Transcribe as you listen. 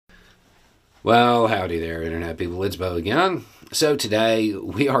Well, howdy there, Internet people. It's Bo again. So, today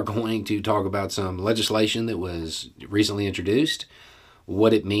we are going to talk about some legislation that was recently introduced,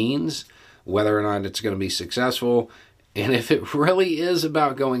 what it means, whether or not it's going to be successful, and if it really is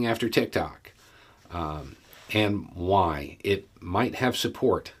about going after TikTok, and why it might have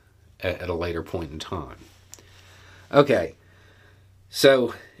support at a later point in time. Okay,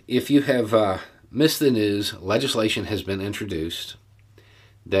 so if you have missed the news, legislation has been introduced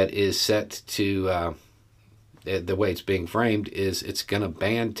that is set to, the way it's being framed is it's going to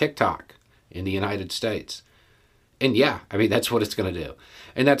ban TikTok in the United States. And yeah, I mean, that's what it's going to do.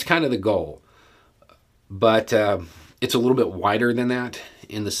 And that's kind of the goal. But it's a little bit wider than that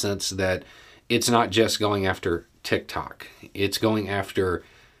in the sense that it's not just going after TikTok. It's going after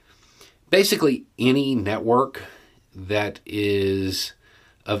basically any network that is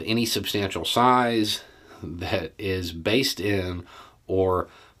of any substantial size, that is based in or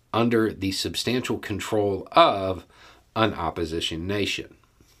under the substantial control of an opposition nation,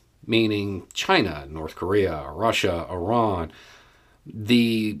 meaning China, North Korea, Russia, Iran.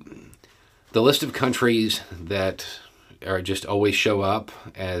 The list of countries that are just always show up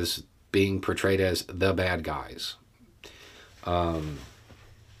as being portrayed as the bad guys.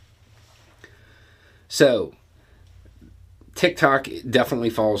 So TikTok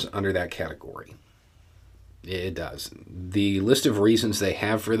definitely falls under that category. It does. The list of reasons they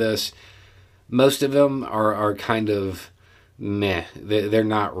have for this, most of them are kind of meh. They're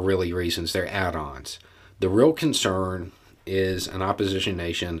not really reasons, they're add-ons. The real concern is an opposition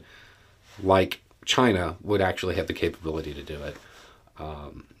nation like China would actually have the capability to do it.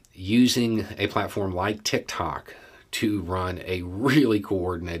 Using a platform like TikTok to run a really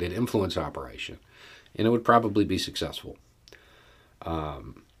coordinated influence operation. And it would probably be successful.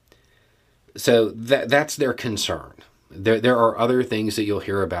 So that's their concern. There are other things that you'll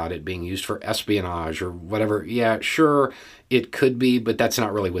hear about it being used for espionage or whatever. Yeah, sure, it could be, but that's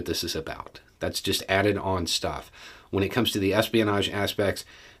not really what this is about. That's just added on stuff. When it comes to the espionage aspects,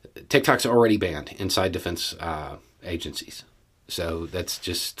 TikTok's already banned inside defense agencies. So that's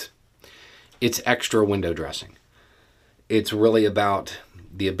just, it's extra window dressing. It's really about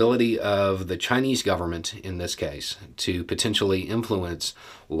the ability of the Chinese government, in this case, to potentially influence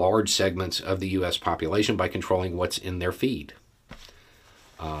large segments of the U.S. population by controlling what's in their feed.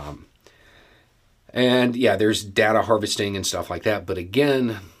 And yeah, there's data harvesting and stuff like that, but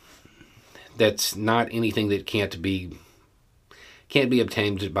again, that's not anything that can't be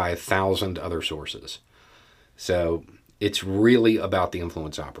obtained by 1,000 other sources. So it's really about the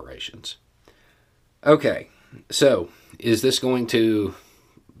influence operations. Okay, so is this going to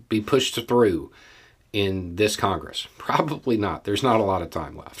be pushed through in this Congress? Probably not. There's not a lot of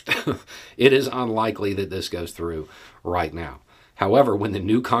time left. It is unlikely that this goes through right now. However, when the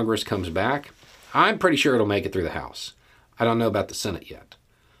new Congress comes back, I'm pretty sure it'll make it through the House. I don't know about the Senate yet.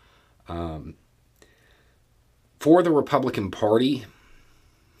 For the Republican Party,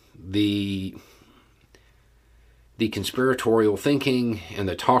 the conspiratorial thinking and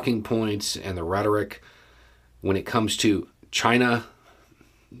the talking points and the rhetoric when it comes to China,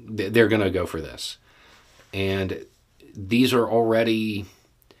 they're going to go for this. And these are already,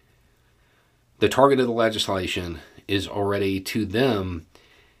 the target of the legislation is already to them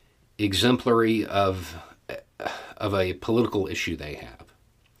exemplary of a political issue they have.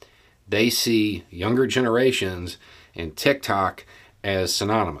 They see younger generations and TikTok as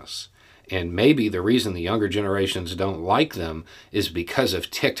synonymous. And maybe the reason the younger generations don't like them is because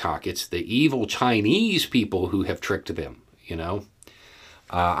of TikTok. It's the evil Chinese people who have tricked them, you know?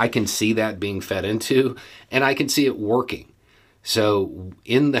 I can see that being fed into, and I can see it working. So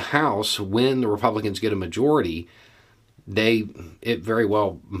in the House, when the Republicans get a majority, it very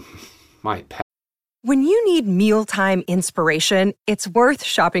well might pass. When you need mealtime inspiration, it's worth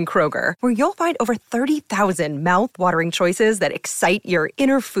shopping Kroger, where you'll find over 30,000 mouth-watering choices that excite your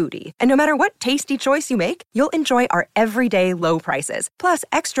inner foodie. And no matter what tasty choice you make, you'll enjoy our everyday low prices, plus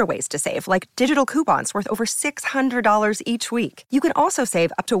extra ways to save, like digital coupons worth over $600 each week. You can also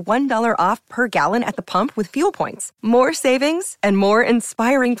save up to $1 off per gallon at the pump with fuel points. More savings and more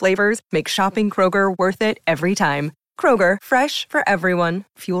inspiring flavors make shopping Kroger worth it every time. Kroger, fresh for everyone.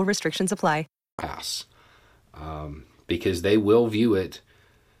 Fuel restrictions apply. Because they will view it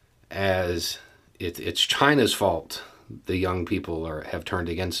as it's China's fault the young people have turned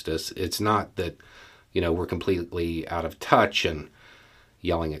against us. It's not that, we're completely out of touch and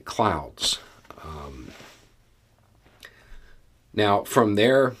yelling at clouds. Now, from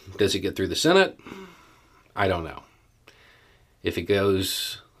there, does it get through the Senate? I don't know. If it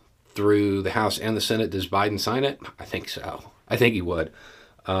goes through the House and the Senate, does Biden sign it? I think so. I think he would.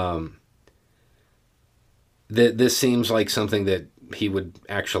 This seems like something that he would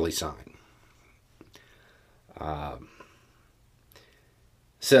actually sign.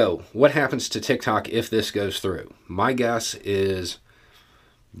 So, what happens to TikTok if this goes through? My guess is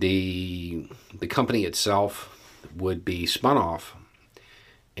the company itself would be spun off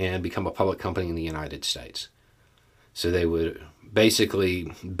and become a public company in the United States. So they would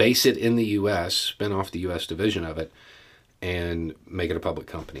basically base it in the U.S., spin off the U.S. division of it, and make it a public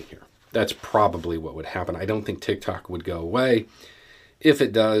company here. That's probably what would happen. I don't think TikTok would go away. If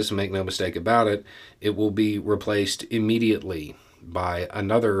it does, make no mistake about it, it will be replaced immediately by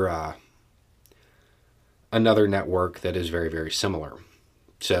another network that is very, very similar.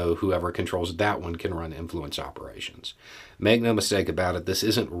 So whoever controls that one can run influence operations. Make no mistake about it, this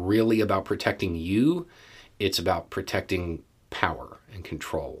isn't really about protecting you. It's about protecting power and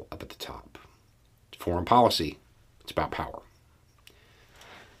control up at the top. It's foreign policy. It's about power.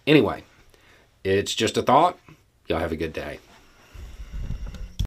 Anyway, it's just a thought. Y'all have a good day.